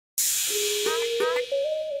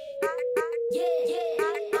Yeah,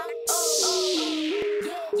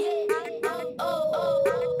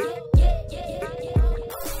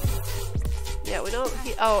 we don't.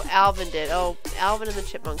 Oh, Alvin did. Oh, Alvin and the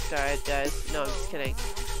Chipmunks died, guys. No, I'm just kidding.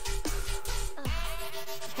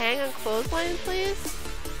 Hang on clothesline, please.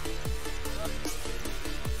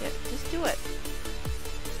 Yeah, just do it.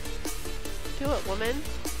 Do it, woman.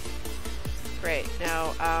 Great.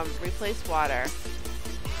 Now, replace water.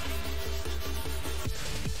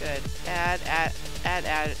 Good. Add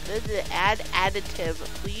additive,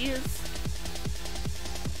 please.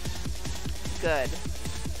 Good.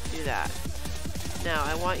 Do that. Now,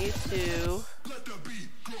 I want you to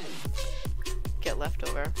get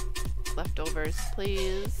leftovers,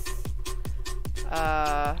 please.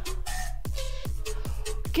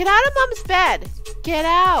 Get out of Mom's bed! Get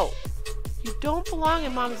out! You don't belong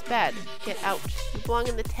in Mom's bed. Get out. You belong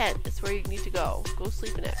in the tent. That's where you need to go. Go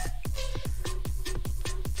sleep in it.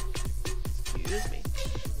 Excuse me.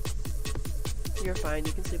 You're fine.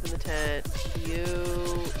 You can sleep in the tent.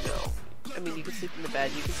 No. I mean, you can sleep in the bed.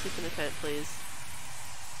 You can sleep in the tent, please.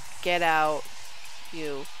 Get out.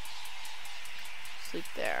 You. Sleep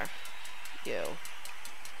there. You.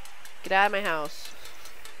 Get out of my house.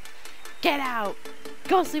 Get out.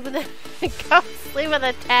 Go sleep in the go sleep in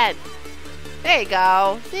the tent. There you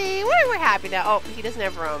go. See, we're happy now. Oh, he doesn't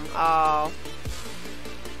have room. Oh.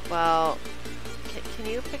 Well, can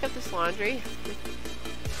you pick up this laundry?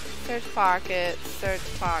 Search pockets.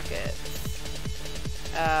 Search pockets.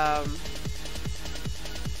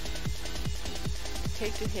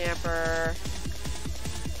 Take the hamper.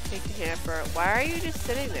 Take the hamper. Why are you just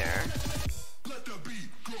sitting there?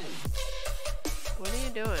 What are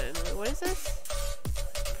you doing? What is this?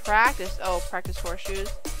 Practice. Oh, practice horseshoes.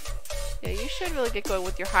 Yeah, you should really get going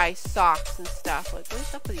with your high socks and stuff. Like, what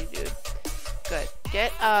is up with you, dude? Good.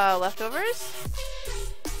 Get leftovers.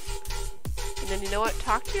 And then you know what?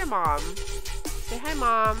 Talk to your mom. Say hi,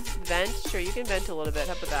 Mom. Vent. Sure, you can vent a little bit.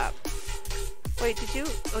 How about that? Wait, did you?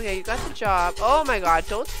 Oh yeah, you got the job. Oh my God!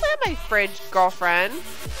 Don't slam my fridge, girlfriend.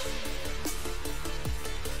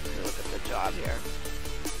 Look at the job here.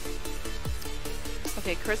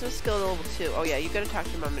 Okay, charisma skill level 2. Oh yeah, you gotta talk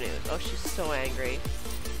to your mom news. Oh, she's so angry.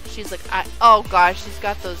 She's like, oh gosh, she's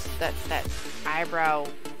got those that eyebrow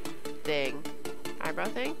thing. Eyebrow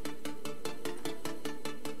thing?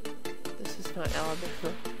 This is not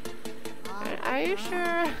Alabama. Are you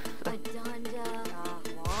sure?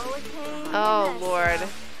 Oh Lord.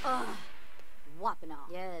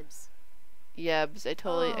 Yebs. Yebs. I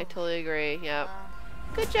totally agree. Yep.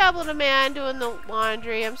 Good job, little man, doing the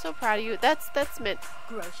laundry. I'm so proud of you. That's mint.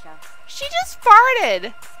 She just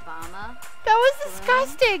farted. That was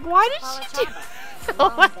disgusting. Why did she do?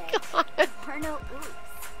 Oh my God.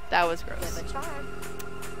 That was gross.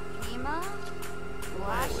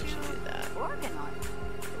 Why would she do that?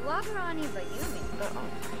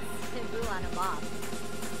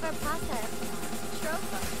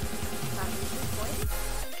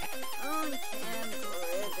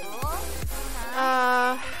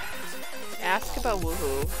 Ask about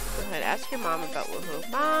woohoo. Go ahead, ask your mom about woohoo.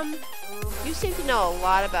 Mom, you seem to know a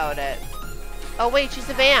lot about it. Oh wait, she's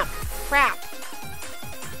a vamp. Crap.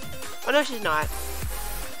 Oh no, she's not.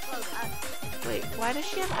 Wait, why does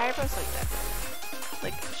she have eyebrows like that?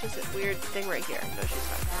 Like, she has a weird thing right here. No, she's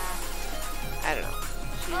fine. I don't know.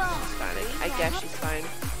 She's fine. I guess she's fine.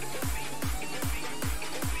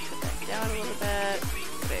 Put that down a little bit.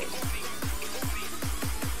 Wait.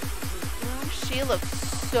 She looks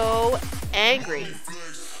so angry.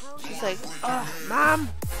 She's like, oh, Mom.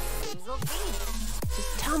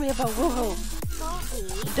 Just tell me about woohoo.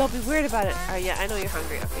 Don't be weird about it. Oh, yeah, I know you're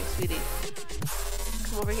hungry. Okay, sweetie.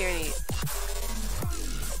 Come over here and eat.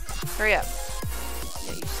 Hurry up.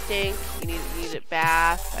 Yeah, you stink. You need a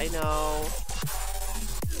bath. I know.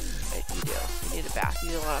 You do. You need a bath. You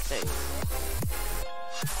need a lot of things.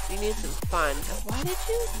 You need some fun. Why did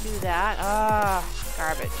you do that? Ah,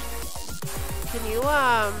 garbage. Can you,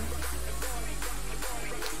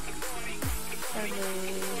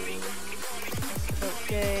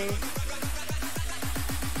 okay.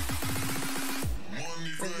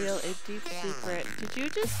 Reveal a deep secret. Did you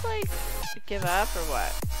just, like, give up or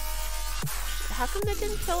what? How come they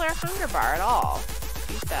didn't fill our hunger bar at all?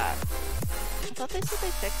 Use that. I thought they said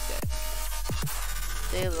they fixed it.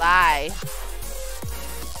 They lie.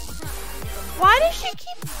 Why does she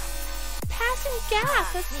keep passing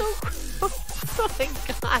gas? That's so gross. Oh my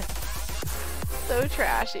God. So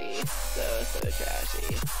trashy. So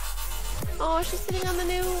trashy. Oh, she's sitting on the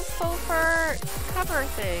new faux fur cover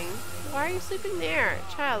thing. Why are you sleeping there?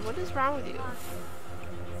 Child, what is wrong with you?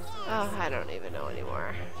 Oh, I don't even know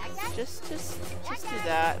anymore. just do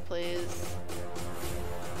that, please.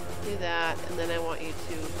 Do that, and then I want you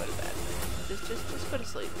to go to bed. Just go to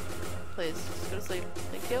sleep. Please, just go to sleep.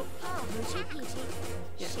 Thank you.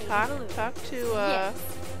 Yeah, talk to,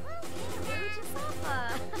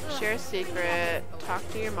 share a secret. Talk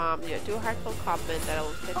to your mom. Yeah, do a heartfelt compliment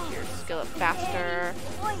that'll get your skill up faster.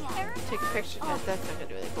 Take a picture. That's not gonna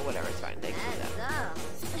do anything, but whatever, it's fine. They can do that.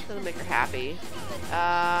 That'll make her happy.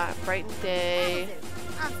 Brighten day.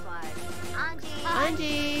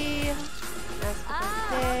 Angie! Ask for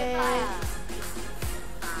birthday.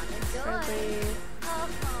 Friendly.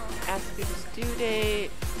 Ask for his due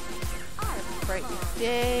date. Brighten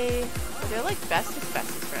day. Oh, they're like bestest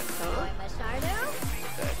friends, huh?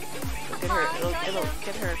 Good. It'll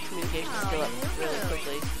get her communication skill up really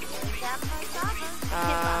quickly.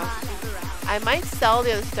 I might sell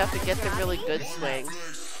the other stuff and get the really good swing.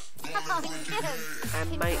 I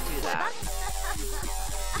might do that.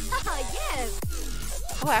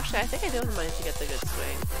 Oh, actually, I think I do have the money to get the good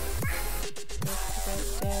swing.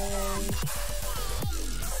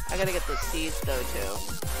 I gotta get those seeds though too.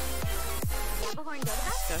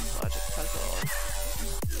 Discuss logic puzzle.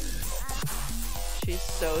 She's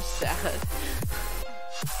so sad.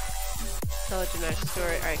 Tell a dramatic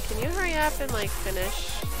story. Alright, can you hurry up and like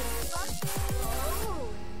finish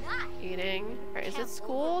eating? Alright, is it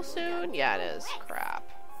school soon? Yeah, it is. Crap.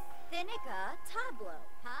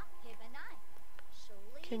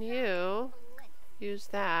 Can you use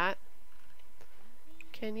that?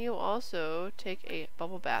 Can you also take a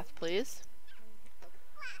bubble bath, please?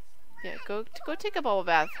 Yeah, go take a bubble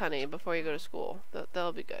bath, honey, before you go to school.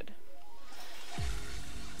 That'll be good.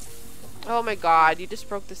 Oh my god, you just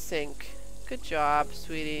broke the sink. Good job,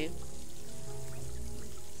 sweetie.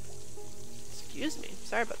 Excuse me.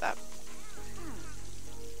 Sorry about that.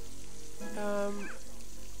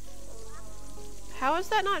 How is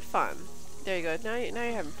that not fun? There you go. Now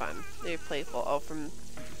you're having fun. Now you're playful. Oh, from...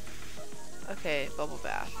 Okay, bubble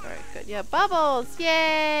bath. Alright, good. Yeah, bubbles!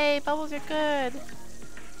 Yay! Bubbles are good.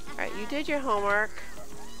 Alright, you did your homework.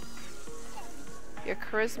 Your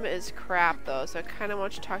charisma is crap, though, so I kind of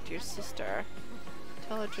want you to talk to your sister.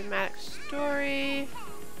 Tell a dramatic story.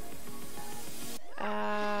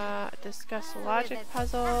 Discuss a logic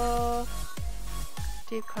puzzle.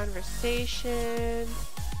 Deep conversation.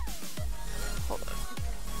 Hold on.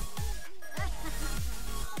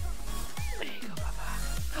 There you go,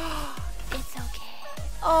 Papa. It's okay.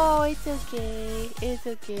 Oh, it's okay. It's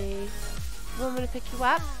okay. You want me to pick you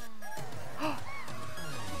up?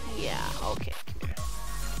 Yeah, okay. Come here.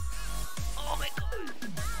 Oh my god.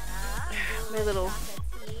 My little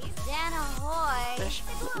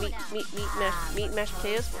meat mashed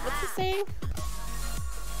potatoes. What's it saying?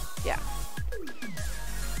 Yeah.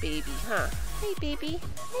 Baby, huh? Hey, baby.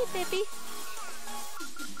 Hey, baby.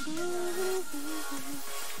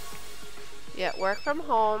 Yeah, work from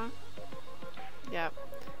home. Yep.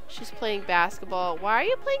 She's playing basketball. Why are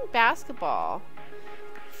you playing basketball?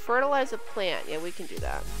 Fertilize a plant. Yeah, we can do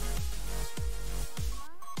that.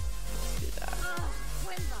 Let's do that.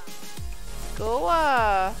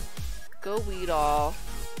 Go weed all.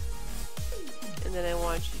 And then I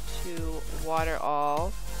want you to water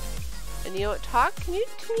all. And you know what? Can you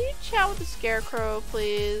chat with the scarecrow,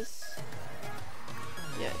 please?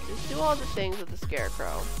 Yeah, just do all the things with the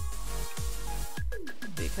scarecrow.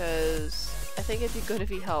 Because I think it'd be good if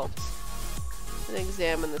he helped. And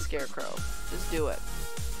examine the scarecrow. Just do it.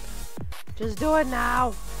 Just do it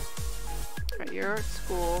now! Alright, you're at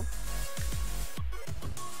school.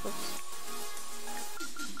 Oops.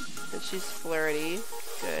 And she's flirty.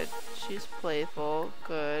 Good. She's playful.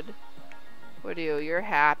 Good. What are you? You're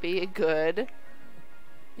happy. Good.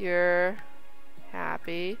 You're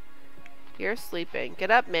happy. You're sleeping. Get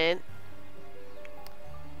up, Mint.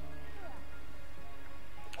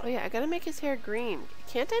 Oh yeah, I gotta make his hair green.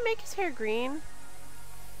 Can't I make his hair green?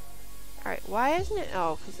 Alright, why isn't it?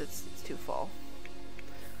 Oh, because it's too full.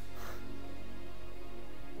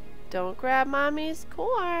 Don't grab mommy's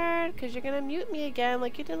cord, because you're gonna mute me again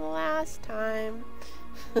like you did the last time.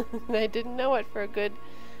 And I didn't know it for a good,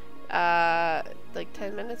 like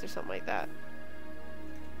 10 minutes or something like that.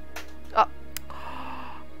 Oh.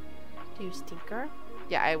 You stinker.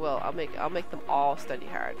 Yeah, I will. I'll make them all study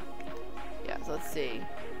hard. Yeah, so let's see.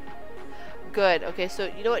 Good. Okay, so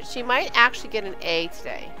you know what? She might actually get an A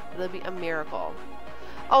today. It'll be a miracle.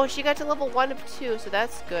 Oh, and she got to level 1 of 2, so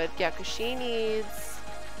that's good. Yeah, because she needs...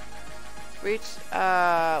 Reach...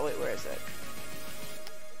 Wait, where is it?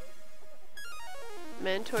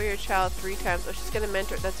 Mentor your child 3 times. Oh, she's gonna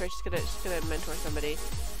mentor... That's right, she's gonna mentor somebody.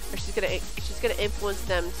 Or she's gonna influence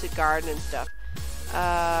them to garden and stuff.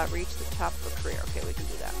 Reach the top of a career. Okay, we can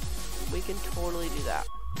do that. We can totally do that.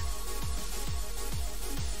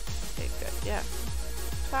 Okay, good. Yeah.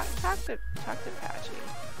 Talk to Patchy.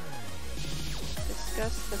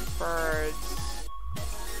 Discuss the birds.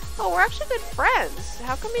 Oh, we're actually good friends.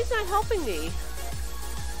 How come he's not helping me?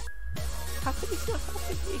 How come he's not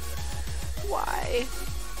helping me? Why?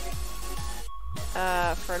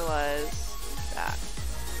 Fertilize that.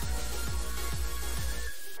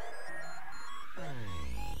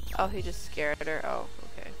 Oh, he just scared her. Oh,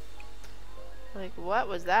 okay. Like, what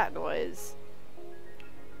was that noise?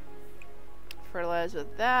 Fertilize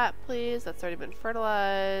with that, please. That's already been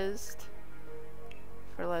fertilized.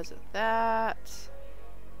 Fertilize with that.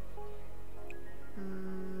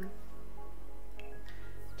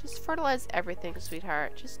 Just fertilize everything,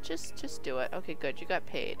 sweetheart. Just do it. Okay, good. You got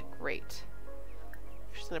paid. Great.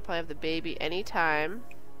 She's gonna probably have the baby anytime.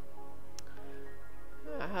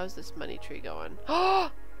 How's this money tree going?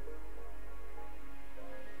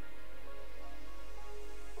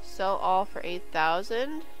 Sell all for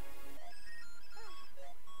 8,000.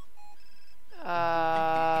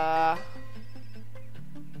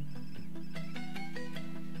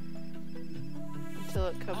 Until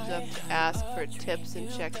it comes up to ask for tips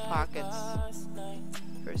and check pockets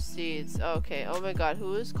for seeds. Okay. Oh my God,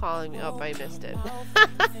 who is calling me? Oh, I missed it.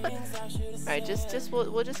 Alright,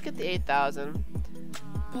 we'll just get the 8,000.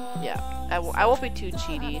 Yeah, I won't be too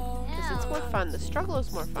cheaty because it's more fun. The struggle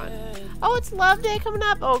is more fun. Oh, it's Love Day coming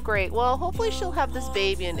up. Oh, great. Well, hopefully she'll have this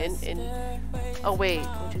baby in oh wait,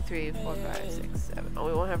 1, 2, 3, 4, 5, 6, 7. Oh,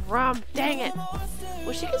 we won't have rum. Dang it.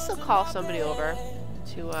 Well, she can still call somebody over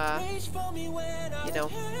to you know,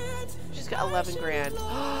 she's got 11 grand.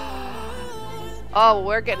 Oh,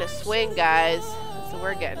 we're getting a swing, guys. That's what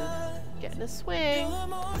we're getting a swing.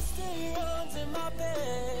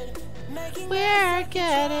 We're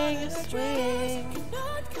getting a swing.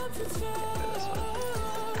 This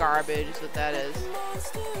one. Garbage is what that is.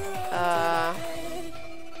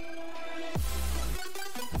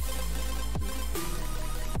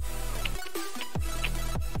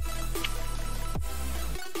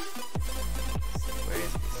 Where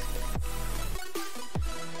is this?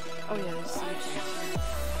 Oh yeah, there's seeds.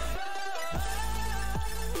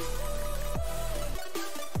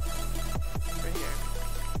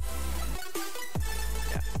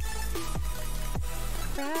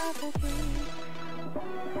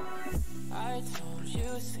 I told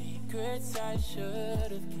you secrets I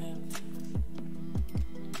should have kept.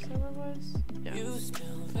 So where was? Yeah. You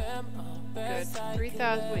spill them up. Good.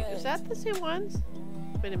 3,000. Wait, is that the same ones?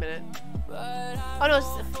 Wait a minute. Oh no!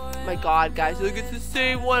 Oh my God, guys! Look, it's the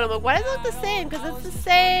same one. I'm like, why does it look the same? Because it's the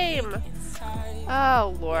same.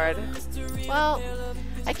 Oh Lord. Well,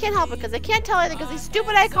 I can't help it because I can't tell anything because these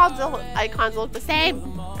stupid icons look the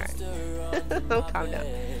same. All right. Calm down.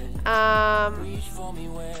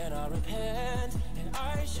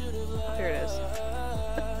 Here it is.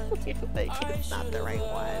 Like, it's not the right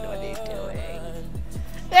one. What are you doing?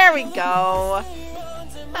 There we go.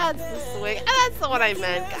 That's the swing. That's the one I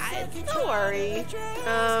meant, guys. Don't worry.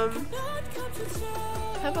 How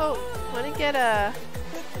about, wanna get a...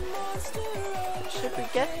 Should we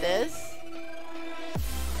get this?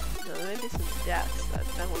 No, maybe some deaths.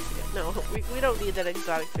 That won't be good. No, we don't need that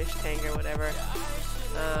exotic fish tank or whatever.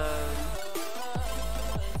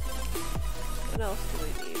 What else do we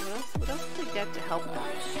need? What else do we get to help them?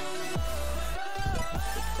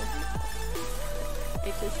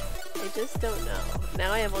 I just don't know.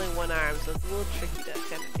 Now I have only one arm, so it's a little tricky to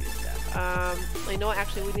kind of do stuff. You know what?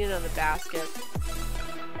 Actually, we need another basket.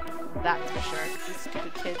 That's for sure. These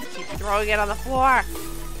stupid kids keep throwing it on the floor.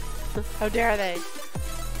 How dare they?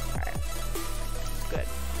 Alright. Good.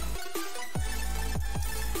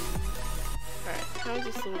 Alright, how is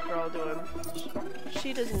this little girl doing?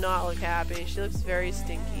 She does not look happy. She looks very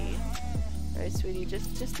stinky. Alright, sweetie,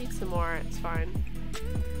 just eat some more. It's fine.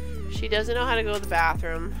 She doesn't know how to go to the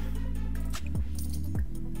bathroom.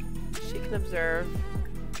 She can observe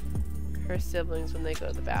her siblings when they go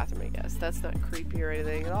to the bathroom, I guess. That's not creepy or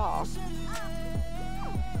anything at all.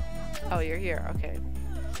 Oh, you're here. Okay.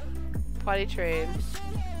 Potty train.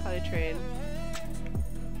 Potty train.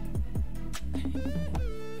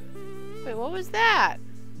 Wait, what was that?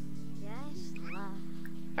 Yes, love.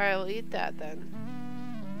 Alright, we'll eat that then.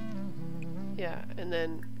 Yeah, and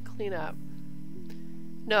then clean up.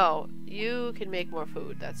 No, you can make more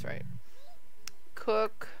food. That's right.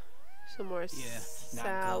 Cook some more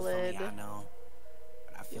salad.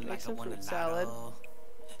 Make some fruit salad.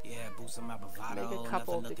 Make a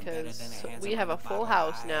couple because we have a full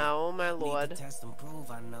house now. Oh my lord.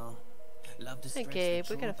 Hey Gabe,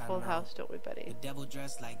 we got a full house, don't we, buddy?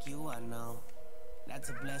 And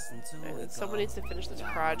then someone needs to finish this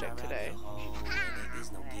project today.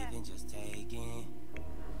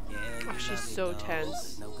 Oh, she's so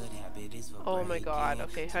tense. Oh my god.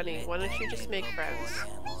 Okay, honey, why don't you just make friends?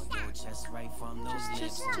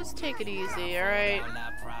 Just take it easy, alright?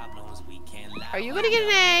 Are you gonna get an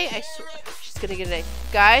A? I swear, she's gonna get an A.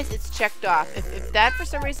 Guys, it's checked off. If that for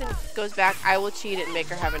some reason goes back, I will cheat it and make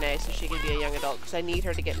her have an A so she can be a young adult. Because I need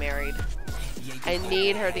her to get married. I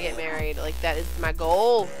need her to get married. Like, that is my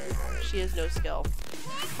goal. She has no skill.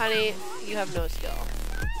 Honey, you have no skill.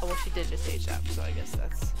 Oh, well, she did just age up, so I guess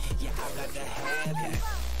that's... Okay.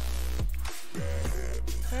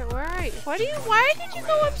 Alright, where are you? Why did you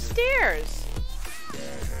go upstairs?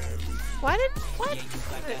 What? I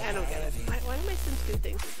don't get it. Why do my Sims do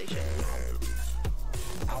things that they shouldn't?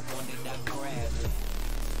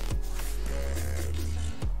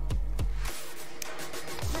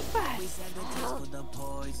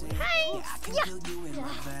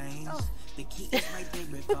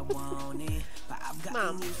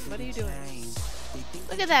 Mom, what are you doing?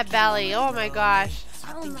 Look at that belly. Oh my gosh.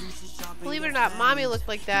 Believe it or not, Mommy looked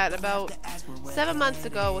like that about 7 months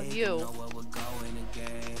ago with you.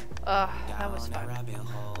 Ugh, that was fun. That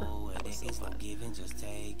was so fun.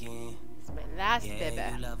 It's my last baby.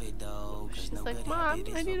 She's like, Mom,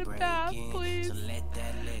 I need a bath, please.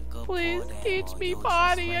 Please teach me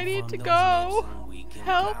potty. I need to go.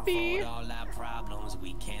 Help me. Are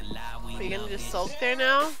you gonna just sulk there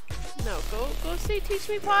now? No, go say teach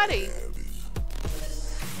me potty.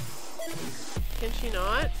 Can she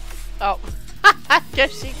not? Oh, I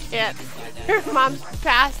guess she can't. Her mom's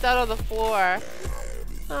passed out on the floor.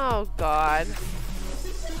 Oh God.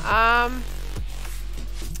 Oh,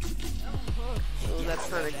 that's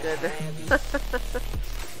not a good.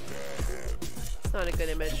 It's not a good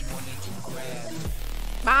image.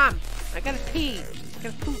 Mom, I gotta pee. I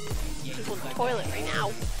gotta poop. I'm going to the toilet right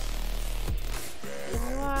now.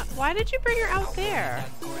 Why did you bring her out there?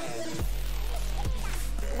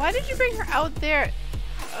 Why did you bring her out there?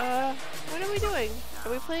 What are we doing?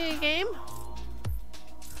 Are we playing a game?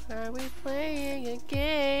 Are we playing a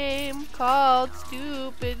game called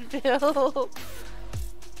Stupidville?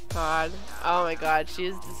 God. Oh my God, she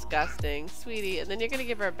is disgusting. Sweetie, and then you're gonna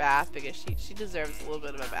give her a bath because she deserves a little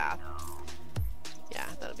bit of a bath. Yeah,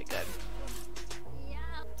 that'll be good.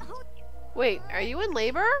 Wait, are you in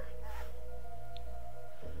labor?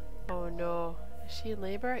 Oh no. Is she in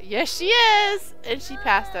labor? Yes, she is! And she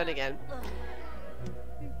passed out again.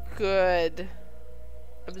 Good.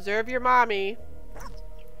 Observe your mommy.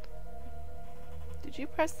 Did you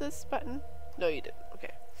press this button? No, you didn't.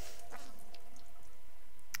 Okay.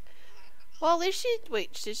 Well, at least she...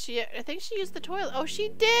 Wait, did she... I think she used the toilet. Oh, she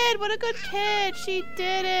did! What a good kid! She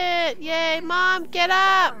did it! Yay! Mom, get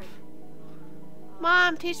up!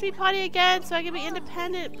 Mom, teach me potty again so I can be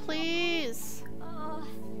independent, please.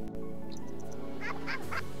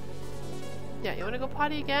 Yeah, you want to go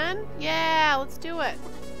potty again? Yeah, let's do it.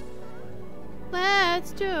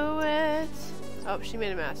 Let's do it. Oh, she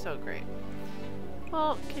made a mess. Oh, great.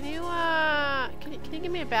 Well, can you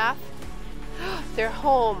give me a bath? They're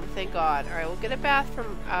home, thank God. Alright, we'll get a bath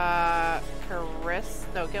from, Carissa.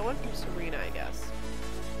 No, get one from Serena, I guess.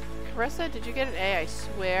 Carissa, did you get an A? I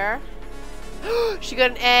swear. She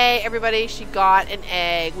got an A, everybody. She got an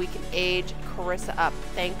A. We can age Carissa up.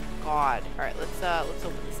 Thank God. Alright, let's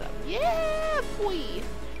open this up. Yeah, boy.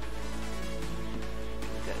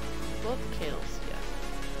 Good. Both kills, yeah.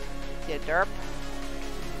 Yeah, derp.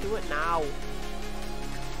 Do it now.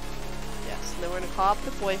 Yes, and then we're gonna call up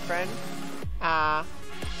the boyfriend.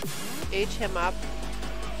 Age him up.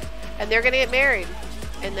 And they're gonna get married.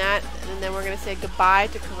 And then we're gonna say goodbye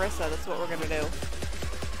to Carissa. That's what we're gonna do.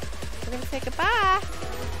 We're gonna say goodbye.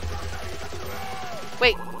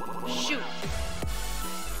 Wait. Shoot.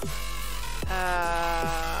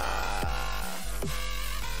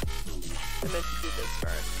 I meant to do this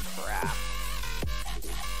first. Crap.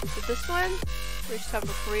 Did this one? Reach top of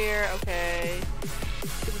a career. Okay.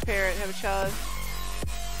 Be a parent. Have a child.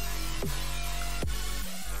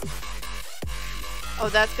 Oh,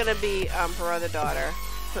 that's gonna be her other daughter.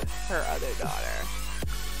 Her other daughter.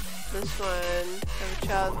 This one. Have a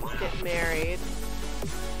child. Get married.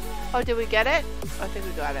 Oh, did we get it? Oh, I think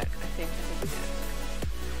we got it. I think we did.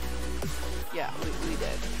 Yeah, we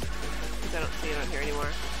did. Because I don't see it on here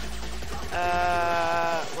anymore.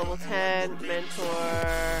 Level 10,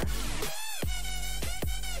 mentor,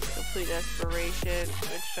 complete aspiration,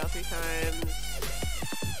 switch child 3 times,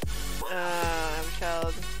 have a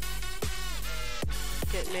child,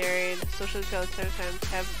 get married, social child 10 times,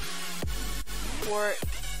 have 4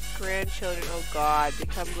 grandchildren, oh God,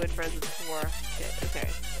 become good friends with 4, okay.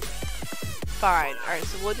 fine. Alright,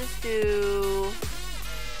 so we'll just do...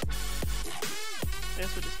 I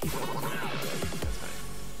guess we'll just keep going. That's fine.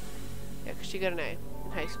 Yeah, because she got an A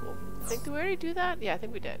in high school. Did we already do that? Yeah, I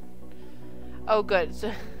think we did. Oh, good.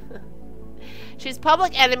 So she's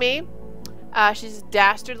public enemy. She's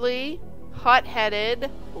dastardly,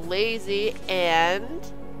 hot-headed, lazy,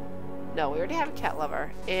 and... No, we already have a cat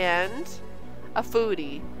lover. And a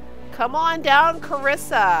foodie. Come on down,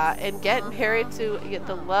 Carissa, and get married to get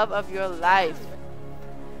the love of your life.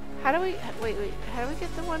 How do we... Wait. How do we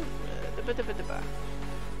get the one...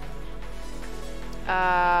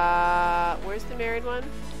 Where's the married one?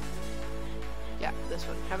 Yeah, this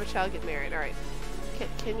one. Have a child, get married. Alright.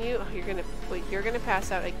 Can you... Oh, you're gonna... Wait, you're gonna pass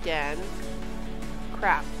out again.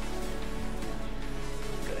 Crap.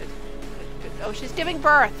 Good. Oh, she's giving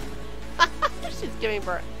birth. She's giving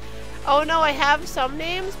birth. Oh no, I have some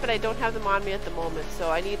names, but I don't have them on me at the moment. So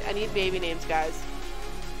I need baby names, guys.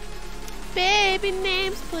 Baby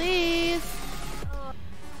names, please.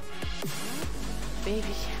 Baby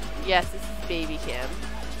Kim. Yes, this is Baby Kim.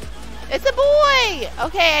 It's a boy!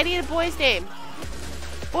 Okay, I need a boy's name.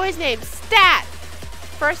 Boy's name, Stat.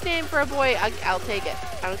 First name for a boy, I'll take it.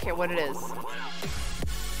 I don't care what it is.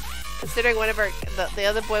 Considering one of our, the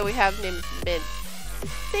other boy we have named Mint.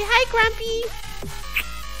 Say hi, Grumpy.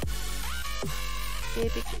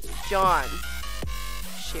 Baby John.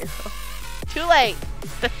 Cheryl. Too late.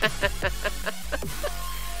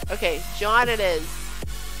 Okay, John it is.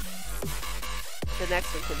 The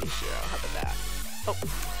next one can be Cheryl. How about that? Oh.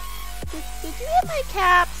 Did you hit my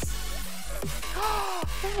caps?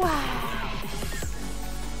 Wow.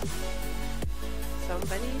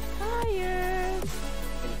 Somebody's tired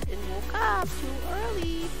and woke up too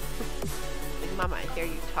early. Big Mama, I hear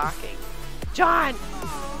you talking. John!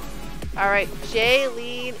 Alright,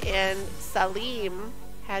 Jaylene and Salim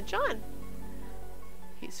had John.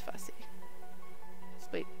 He's fussy.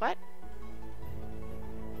 Wait, what?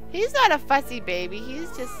 He's not a fussy baby.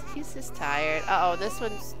 He's just tired. Uh oh, this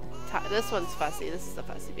one's fussy. This is a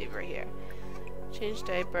fussy baby right here. Change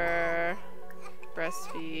diaper,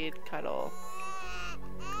 breastfeed, cuddle,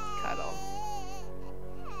 cuddle.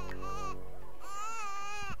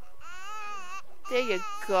 There you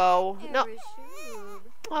go. No.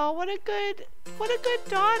 Oh, what a good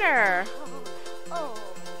daughter. Oh.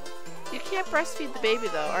 You can't breastfeed the baby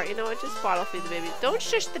though, or you know what? Just bottle feed the baby. Don't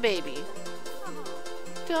shush the baby.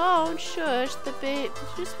 Don't shush the baby.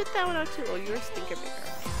 Did you spit that one out too? Oh, you're a stinker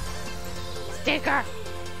baker. Stinker!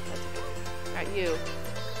 That's okay. Alright, you.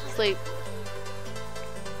 Sleep.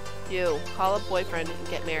 You. Call up boyfriend and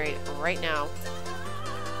get married right now.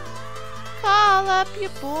 Call up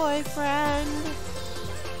your boyfriend.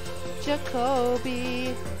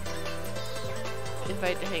 Jacoby.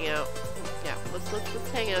 Invite to hang out. Yeah, let's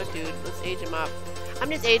hang out, dude. Let's age him up. I'm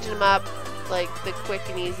just aging him up like the quick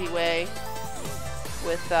and easy way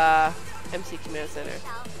with MC Command Center.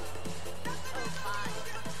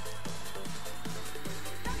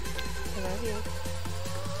 I love you.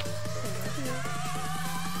 I love you.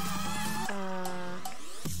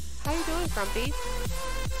 How you doing, Grumpy?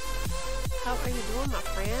 How are you doing, my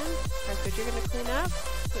friend? Are good? You're gonna clean up?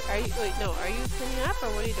 Wait, no, are you cleaning up or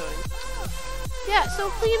what are you doing? Yeah, so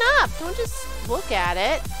clean up. Don't just look at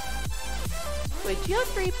it. Wait, do you have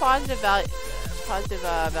 3 positive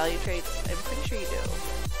value traits? I'm pretty sure you do.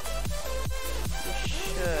 You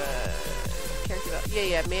should. Character value.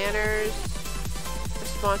 Yeah, manners,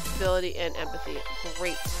 responsibility, and empathy.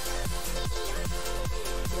 Great.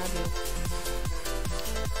 Love you.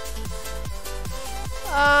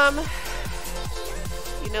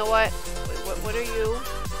 You know what? Wait, what are you?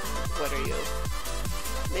 What are you?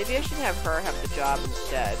 Maybe I should have her have the job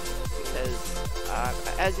instead, because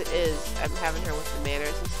as it is, I'm having her with the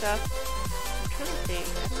manners and stuff. I'm trying to think.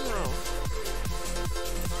 I don't know.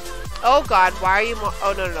 Oh God, why are you?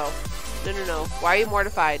 Oh no! Why are you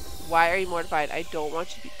mortified? Why are you mortified? I don't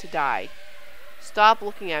want you to die. Stop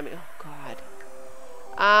looking at me. Oh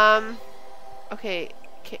God. Okay.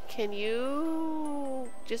 Can you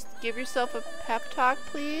just give yourself a pep talk,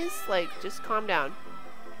 please? Like, just calm down.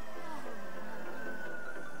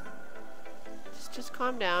 Just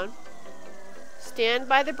calm down. Stand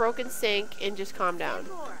by the broken sink and just calm down.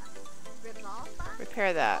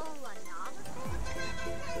 Repair that.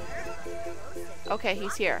 Okay,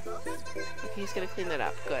 he's here. Okay, he's gonna clean that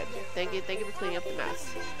up. Good. Thank you for cleaning up the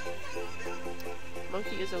mess.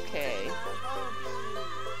 Monkey is okay.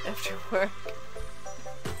 After work.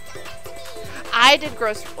 I did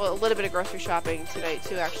a little bit of grocery shopping tonight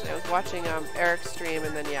too, actually. I was watching Eric's stream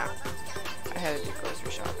and then yeah, I had to do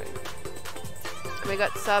grocery shopping. And I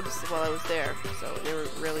got subs while I was there, so they were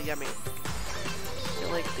really yummy. They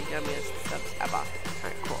like the yummiest subs ever.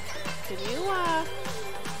 Alright, cool. Can you,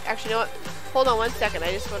 actually, you know what? Hold on 1 second.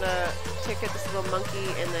 I just want to take care of this little monkey,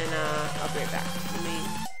 and then, I'll be right back. Let me...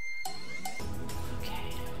 Okay.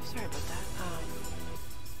 Sorry about that.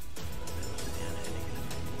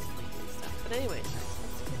 But anyways,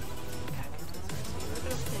 let's get back into this. So we're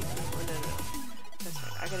gonna play... Oh, no. That's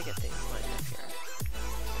right. I gotta get things lined up here.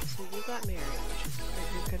 So you got married, which is...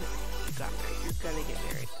 You got married. You're gonna get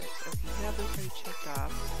married. Okay, you have this already checked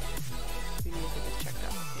off. You need to get this checked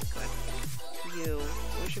off. Okay, good. You...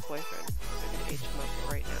 Where's your boyfriend? I'm gonna age him up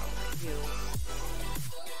right now. You...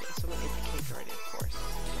 Yeah, someone ate the cake already, of course.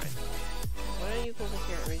 Right. Why don't you go over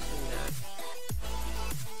here and resume that?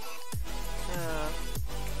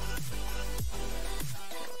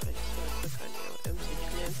 I just want to click on you. MC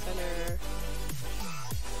Command Center.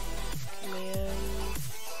 Command...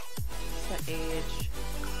 Set age.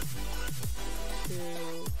 To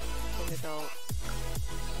young adult.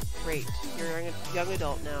 Great. You're a young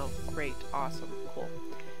adult now. Great. Awesome. Cool.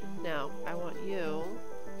 Now, I want you...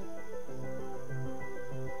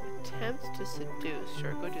 Attempt to seduce.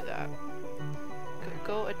 Sure, go do that.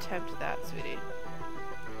 Go attempt that, sweetie. Yeah.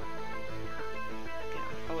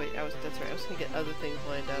 Oh wait, that's right. I was gonna get other things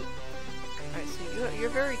lined up. Alright, so you're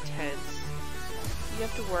very tense. You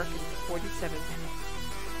have to work in 47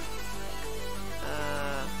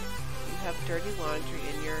 you have dirty laundry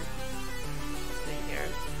in your thing here,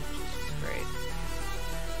 which is just great.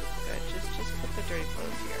 Good. Just put the dirty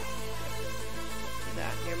clothes here. Do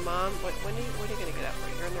that. Your mom, what are you gonna get up for?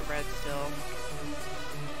 You're in the red still.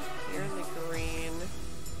 You're in the green.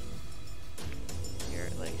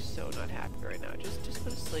 You're like so not happy right now. Just go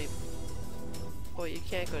to sleep. Oh, you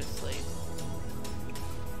can't go to sleep.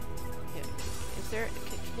 Yeah. Is there?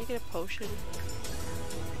 Can you get a potion?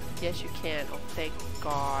 Yes, you can. Oh, thank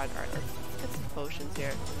God. Alright, let's get some potions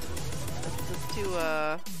here. Let's do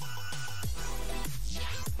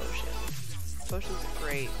potions. Potions are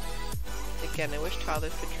great. Again, I wish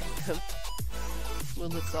toddlers could drink them.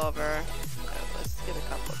 Moonlit Solver. Let's get a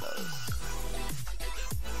couple of those.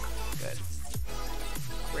 Good.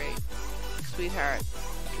 Great. Sweetheart,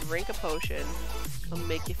 drink a potion. It'll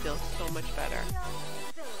make you feel so much better.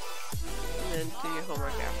 And then do your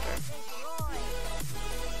homework after.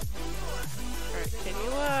 Alright, can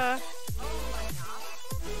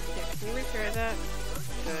you repair that?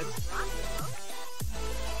 Good.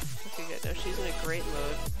 Okay, good. Now she's in a great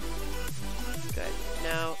mood. Good.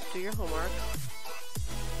 Now, do your homework.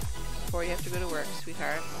 Before you have to go to work,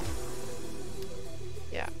 sweetheart.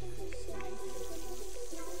 Yeah.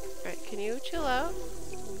 Alright, can you chill out?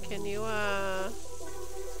 Can you,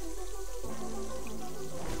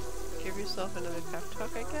 give yourself another pep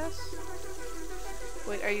talk, I guess?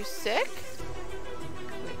 Wait, are you sick?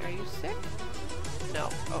 Wait, are you sick? No.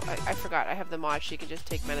 Oh, I forgot. I have the mod. She can just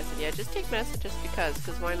take medicine. Yeah, just take medicine just because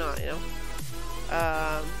why not, you know?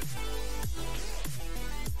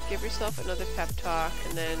 Give yourself another pep talk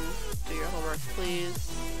and then do your homework, please.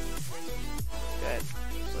 Good.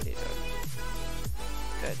 What are you doing?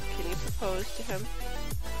 Good. Can you propose to him?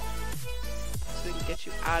 So we can get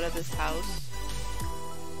you out of this house.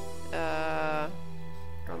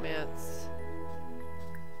 Romance.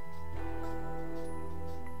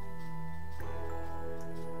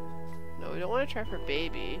 No, we don't want to try for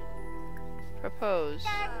baby. Propose.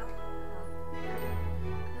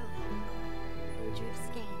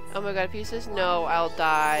 Oh my god, pieces? No, I'll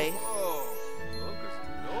die.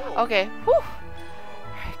 Okay, whew.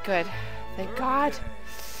 Alright, good. Thank God.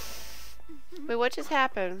 Wait, what just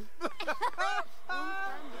happened?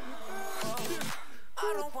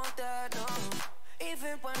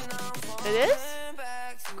 It is?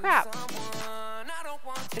 Crap.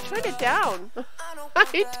 I turned it down. I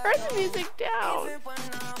turned the music down.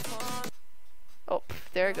 Oh,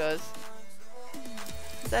 there it goes.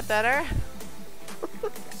 Is that better?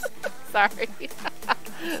 Sorry.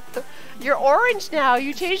 You're orange now.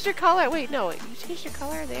 You changed your color. Wait, no. You changed your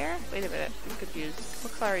color there? Wait a minute. I'm confused.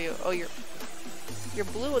 What color are you? Oh, you're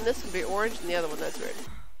blue in this one, but you're orange in the other one. That's weird.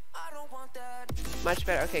 Much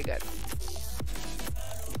better. Okay, good.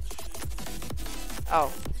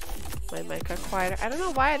 Oh. My mic got quieter. I don't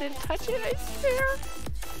know why I didn't touch it. I swear.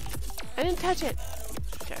 I didn't touch it.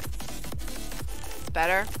 Okay.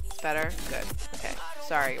 Better? Better? Good. Okay.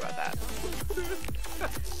 Sorry about that.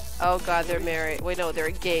 Oh god, they're married. Wait, no, they're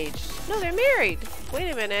engaged. No, they're married. Wait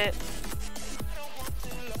a minute.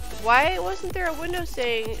 Why wasn't there a window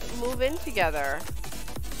saying move in together?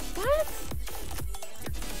 What?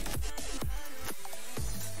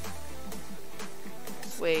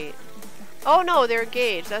 Wait. Oh no, they're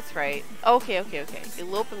engaged. That's right. Okay.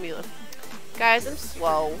 Elope and me. Guys, I'm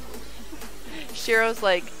slow. Shiro's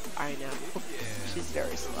like, I know. She's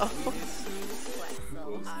very slow.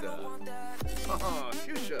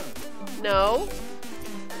 Fuchsia. No.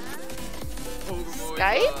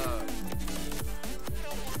 Skype?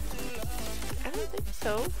 I don't think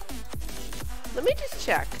so. Let me just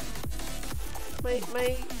check.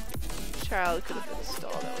 My child could have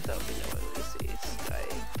installed that without me knowing. Let me see.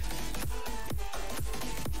 Skype.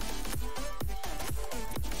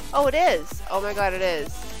 Oh, it is. Oh my god, it is.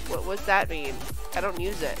 What's that mean? I don't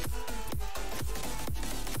use it.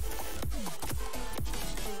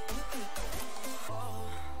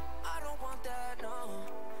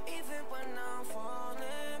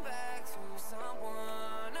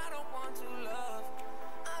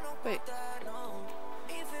 Wait.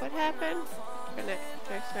 What happened? For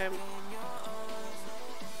next time.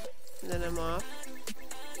 And then I'm off.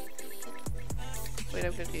 Wait,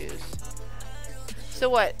 I'm confused. So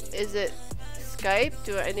what? Is it Skype?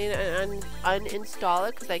 Do I need to uninstall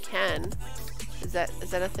it? Because I can. Is that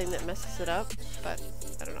a thing that messes it up? But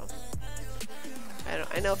I don't know.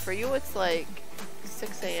 I know for you it's like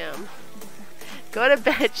 6 a.m. Go to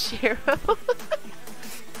bed, Shiro.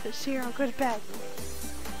 Shiro, go to bed.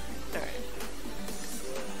 Alright.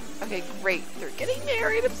 Okay, great. They're getting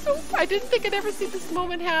married. I didn't think I'd ever see this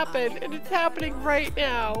moment happen, and it's happening right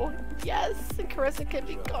now. Yes, and Carissa can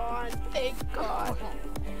be gone. Thank God.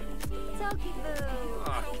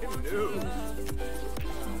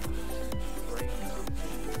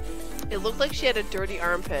 It looked like she had a dirty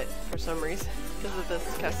armpit for some reason because of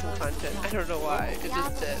this custom content. I don't know why. It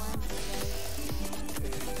just did.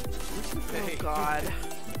 Oh God.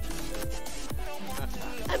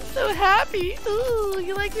 I'm so happy. Ooh,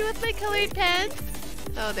 you like me with my colored pens?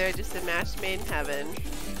 Oh, they're just a match made in heaven.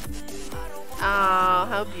 Oh,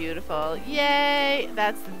 how beautiful. Yay!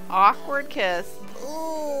 That's an awkward kiss.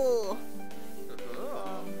 Ooh.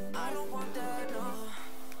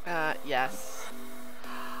 Yes.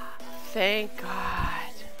 Thank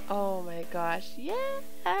God. Oh my gosh.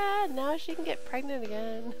 Yeah. Now she can get pregnant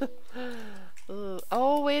again. Ooh.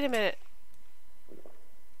 Oh, wait a minute.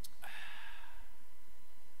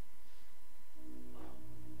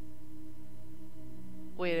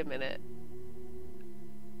 Wait a minute.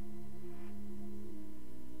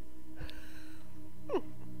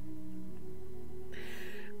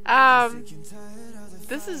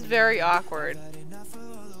 This is very awkward.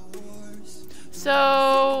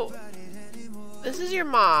 So, this is your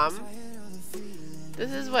mom.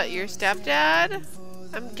 This is what, your stepdad?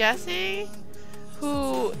 I'm guessing?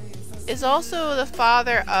 Who is also the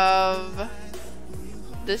father of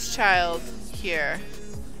this child here.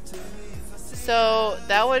 So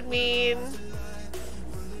that would mean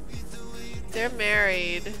they're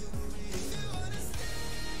married.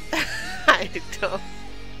 I don't.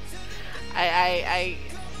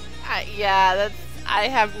 Yeah, that's. I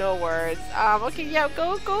have no words. Okay, yeah,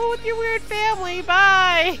 go with your weird family.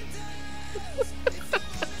 Bye.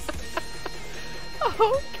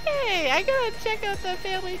 Okay, I gotta check out the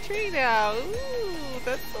family tree now. Ooh,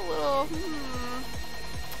 that's a little.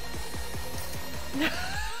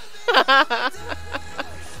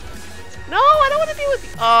 No, I don't want to be with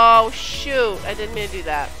you. Oh, shoot. I didn't mean to do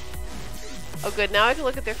that. Oh, good. Now I can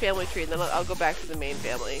look at their family tree, and then I'll go back to the main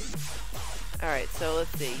family. Alright, so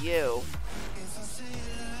let's see. You.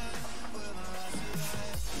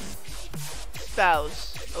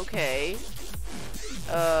 Spouse. Okay.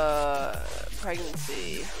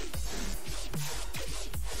 Pregnancy.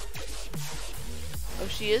 Oh,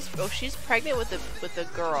 she is. Oh, she's pregnant with the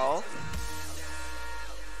girl.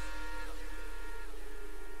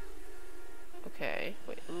 Okay.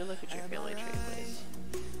 Wait, let me look at your family tree, please.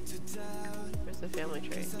 Where's the family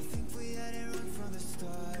tree?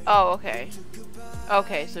 Oh, okay.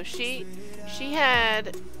 Okay, so she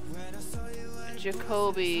had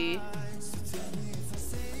Jacoby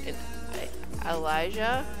and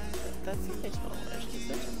Elijah. That's not nice spell Elijah, is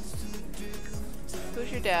it?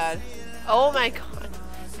 Who's your dad? Oh my god.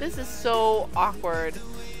 This is so awkward.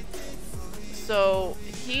 So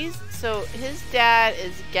his dad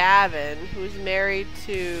is Gavin, who's married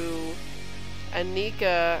to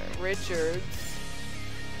Anika Richards.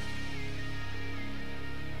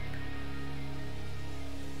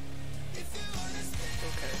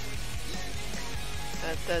 Okay.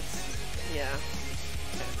 That's yeah.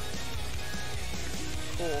 Okay.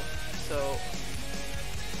 Cool. So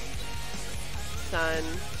son,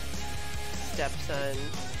 stepson.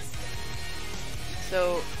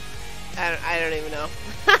 So I don't even know.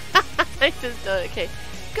 I just don't. Okay,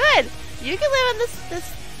 good. You can live in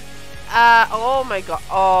this. Oh my god.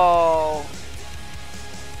 Oh,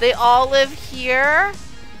 they all live here.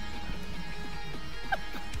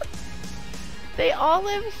 They all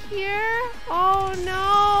live here? Oh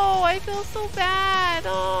no, I feel so bad.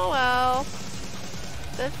 Oh well.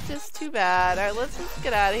 That's just too bad. Alright, let's just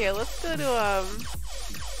get out of here. Let's go to,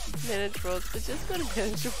 Manage Worlds. But just go to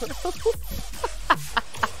Manage Worlds.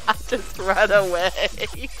 Just run away.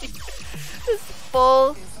 This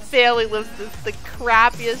full family lives in the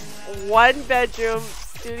crappiest one-bedroom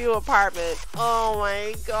studio apartment. Oh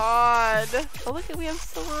my god. Oh look, we have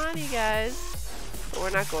Solani, guys. But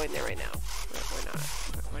we're not going there right now.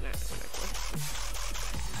 We're not going.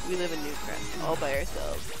 We live in Newcrest all by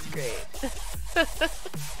ourselves. It's great.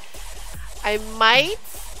 I might,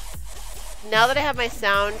 now that I have my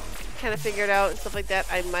sound kind of figured out and stuff like that,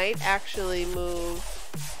 I might actually move.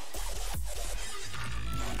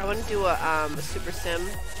 I want to do a Super Sim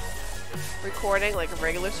recording, like a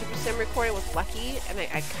regular Super Sim recording with Lucky, and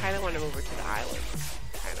I kind of want to move her to the islands.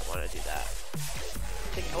 I kind of want to do that.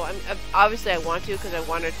 Well, obviously I want to because I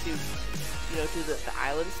want her to, you know, do the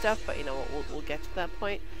island stuff, but you know, we'll get to that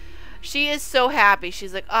point. She is so happy.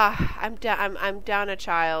 She's like, "Ah, I'm down a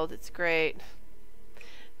child. It's great.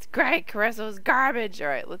 It's great. Carissa was garbage." All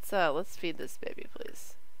right, let's feed this baby,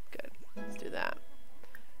 please. Good. Let's do that.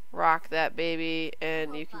 Rock that baby,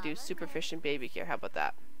 and you can do super fish and baby care. How about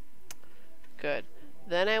that? Good.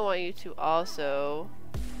 Then I want you to also,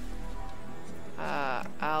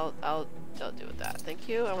 I'll do with that. Thank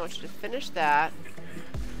you. I want you to finish that.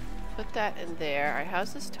 Put that in there. All right,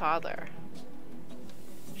 how's this toddler?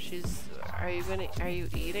 Are you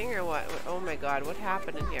eating or what? Oh my god, what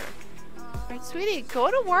happened in here? Alright, sweetie,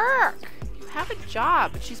 go to work. You have a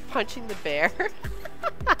job. And she's punching the bear.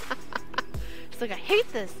 She's like, I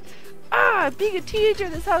hate this. Being a teenager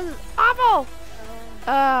in this house is awful.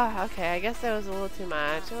 Okay, I guess that was a little too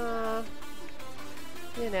much.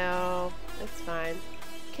 You know, it's fine.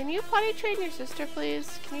 Can you potty train your sister,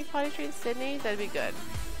 please? Can you potty train Sydney? That'd be good.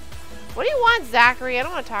 What do you want, Zachary? I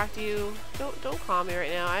don't want to talk to you. Don't call me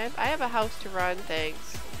right now. I have a house to run,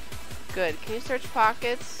 thanks. Good. Can you search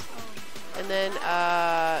pockets? And then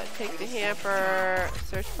take the hamper,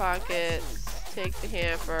 search pockets, take the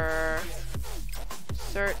hamper,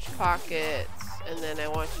 search pockets, and then I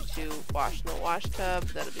want you to wash in the wash tub.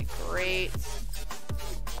 That'll be great.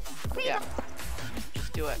 Yeah.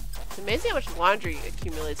 Just do it. It's amazing how much laundry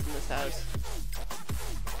accumulates in this house.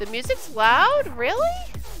 The music's loud? Really?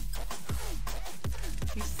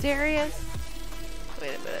 Are you serious?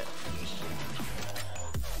 Wait a minute.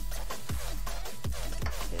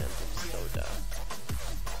 Cans of soda.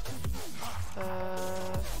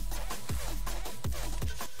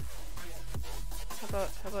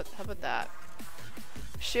 How about that?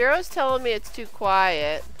 Shiro's telling me it's too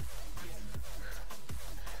quiet.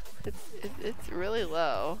 It's really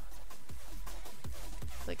low.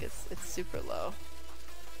 Like it's super low.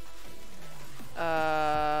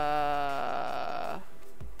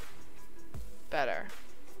 Better.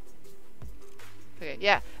 Okay,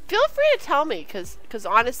 yeah. Feel free to tell me, cause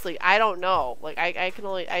honestly, I don't know. Like I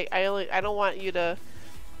don't want you to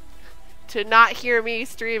not hear me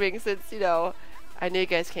streaming, since you know I knew you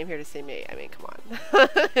guys came here to see me. I mean, come on,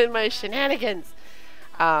 and my shenanigans.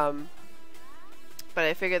 But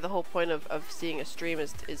I figured the whole point of seeing a stream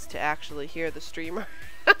is to actually hear the streamer.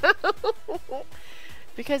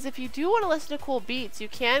 Because if you do want to listen to cool beats, you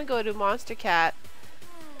can go to Monster Cat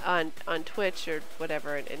on Twitch or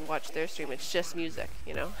whatever and watch their stream. It's just music,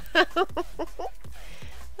 you know.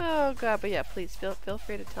 Oh god, but yeah, please feel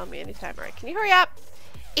free to tell me anytime. All right, can you hurry up?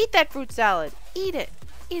 Eat that fruit salad. Eat it,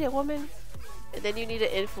 woman. And then you need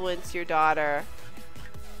to influence your daughter.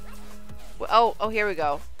 Oh, here we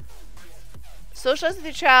go. Socialize with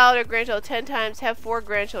your child or grandchild 10 times. Have 4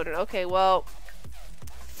 grandchildren. Okay, well,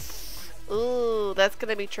 ooh, that's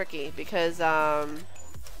gonna be tricky because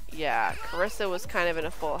yeah, Carissa was kind of in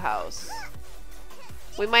a full house.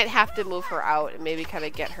 We might have to move her out and maybe kind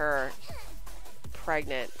of get her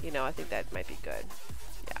pregnant. You know, I think that might be good.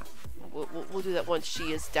 Yeah, we'll do that once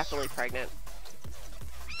she is definitely pregnant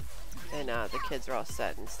and the kids are all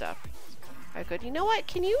set and stuff. All right, good. You know what?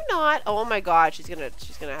 Can you not? Oh my God, she's gonna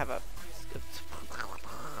have a.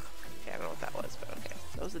 Okay, I don't know what that was, but okay,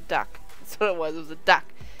 that was a duck. That's what it was. It was a duck.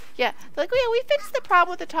 Yeah, they're like, oh, yeah, we fixed the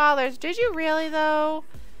problem with the toddlers. Did you really though?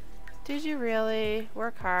 Did you really?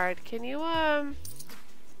 Work hard. Can you you're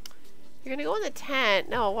gonna go in the tent.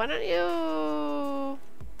 No, why don't you?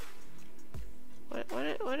 Why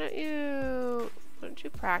don't you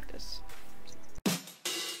practice?